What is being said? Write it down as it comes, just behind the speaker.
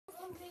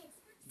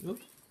Good.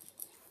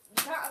 You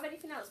can't have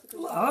anything else because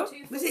Hello.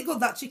 Was it good,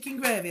 that chicken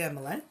gravy,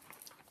 Emily?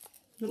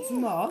 Want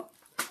some more?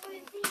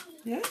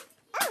 Yeah?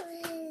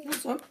 Want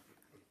some?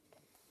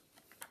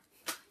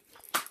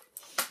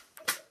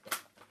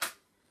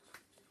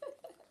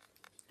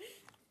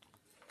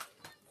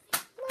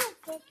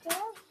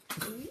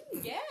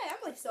 Yeah,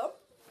 Emily, some.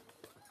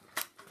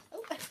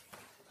 Oh.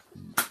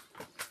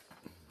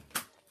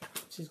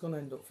 She's going to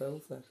end up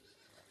filthy.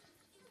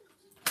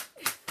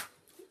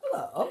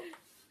 Hello.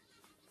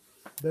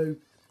 Boo.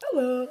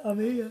 Hello, I'm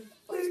here.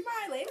 Oh, you're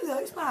smiling. Hello,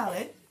 you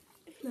smiling?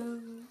 Hello.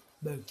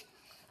 Boo.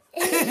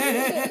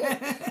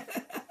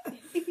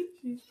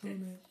 She's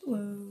funny.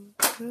 Hello.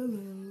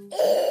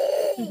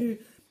 Hello.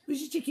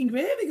 Where's your chicken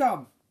gravy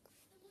gone?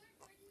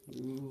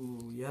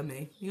 Ooh,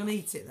 yummy. You gonna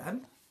eat it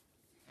then?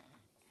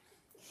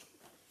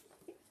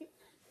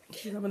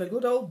 She's having a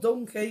good old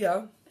dunk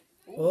here.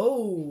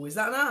 Oh, is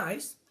that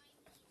nice?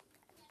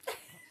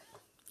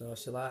 Oh,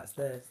 she likes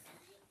this.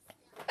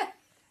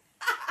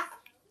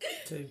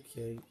 Too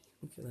cute.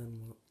 Look at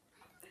them. Look.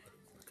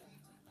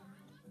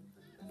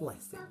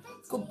 Bless it.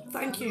 Good.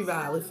 Thank you,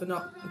 Riley, for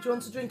not. Do you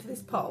want to drink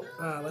this pot,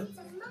 Riley?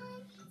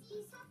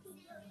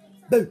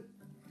 Boo.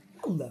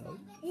 Hello.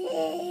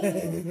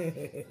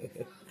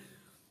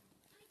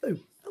 Boo.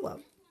 Hello.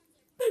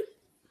 Boo.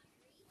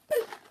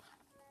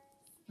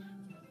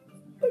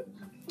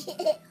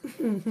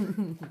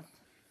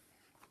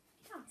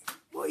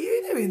 What are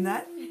you doing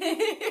then?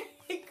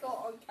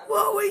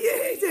 What were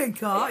you doing,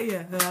 can't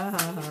you?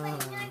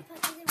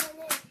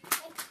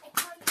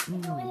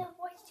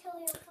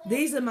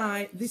 These are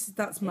my,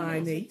 that's my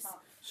niece,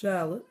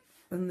 Charlotte,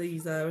 and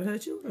these are her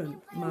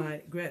children,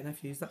 my great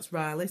nephews. That's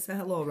Riley. Say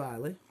hello,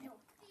 Riley.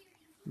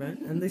 Right,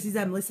 and this is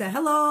Emily. Say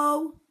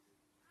hello.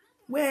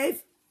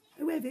 Wave. Are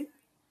you waving?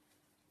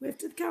 Wave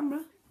to the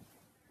camera.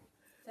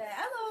 Say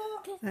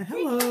hello. Say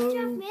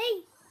hello.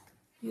 Me.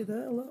 You're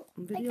there a lot.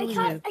 I'm videoing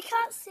you. I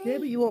can't see. Yeah,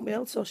 but you won't be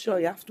able to. I'll show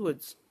you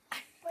afterwards.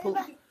 Pull,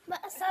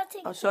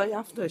 I'll show you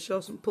after.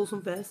 Pull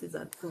some faces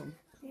then. Come on.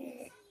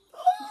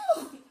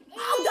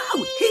 Oh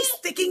no! He's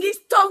sticking his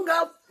tongue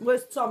out.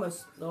 Where's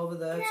Thomas? Over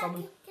there,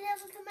 Thomas. Can I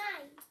look at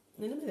mine?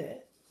 In a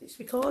minute. It's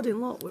recording.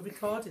 Look, we're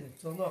recording it.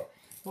 So look,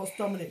 what's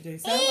Dominic doing?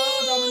 Say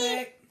hello,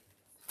 Dominic.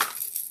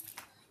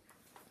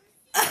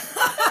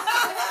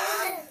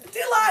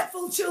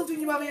 Delightful children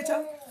you have here,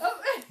 Tom.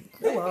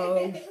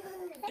 Hello.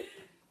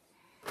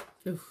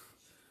 Oof,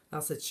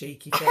 that's a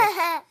cheeky face.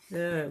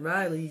 Yeah,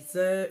 Riley's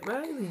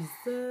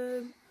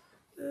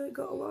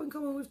got a lot in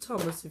common with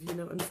Thomas, if you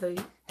know what I'm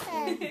saying.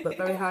 But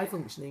very high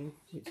functioning,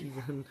 which is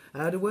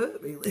hard to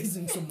work really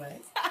in some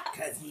ways.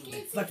 Because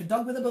he's like a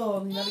dog with a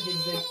bone, he never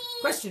gives in.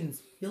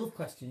 Questions. You love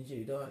questions,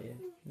 you, don't you?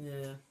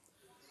 Yeah.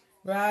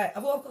 Right,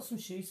 I've got some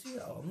shoes for you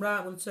at home. Right,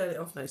 I'm going to turn it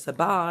off now. Say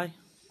bye.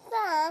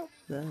 Bye.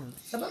 Yeah.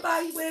 Say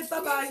bye-bye, wave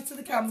bye-bye to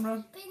the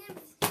camera.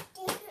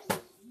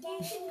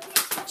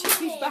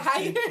 She's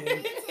behind.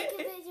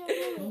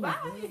 Bye.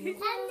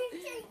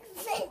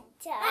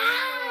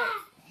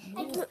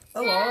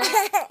 Hello.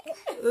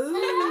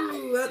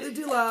 Ooh, aren't they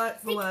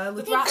delightful there?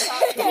 Little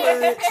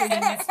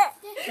urchins.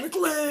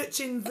 Little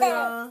urchins they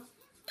are.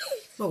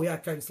 Well, we are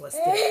council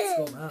estate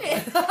at school, aren't we?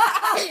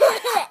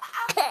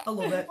 I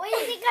love it. When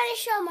is it going to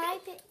show my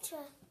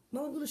picture?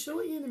 No, I'm going to show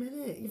it you in a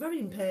minute. You're very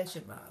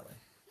impatient, Riley.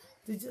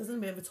 Has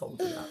anybody ever told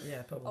you that?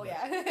 Yeah, probably. Oh,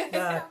 yeah.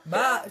 Right,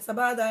 bye. It's a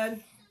bye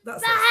then.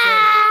 That's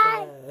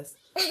Bye.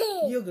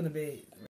 a You're going to be...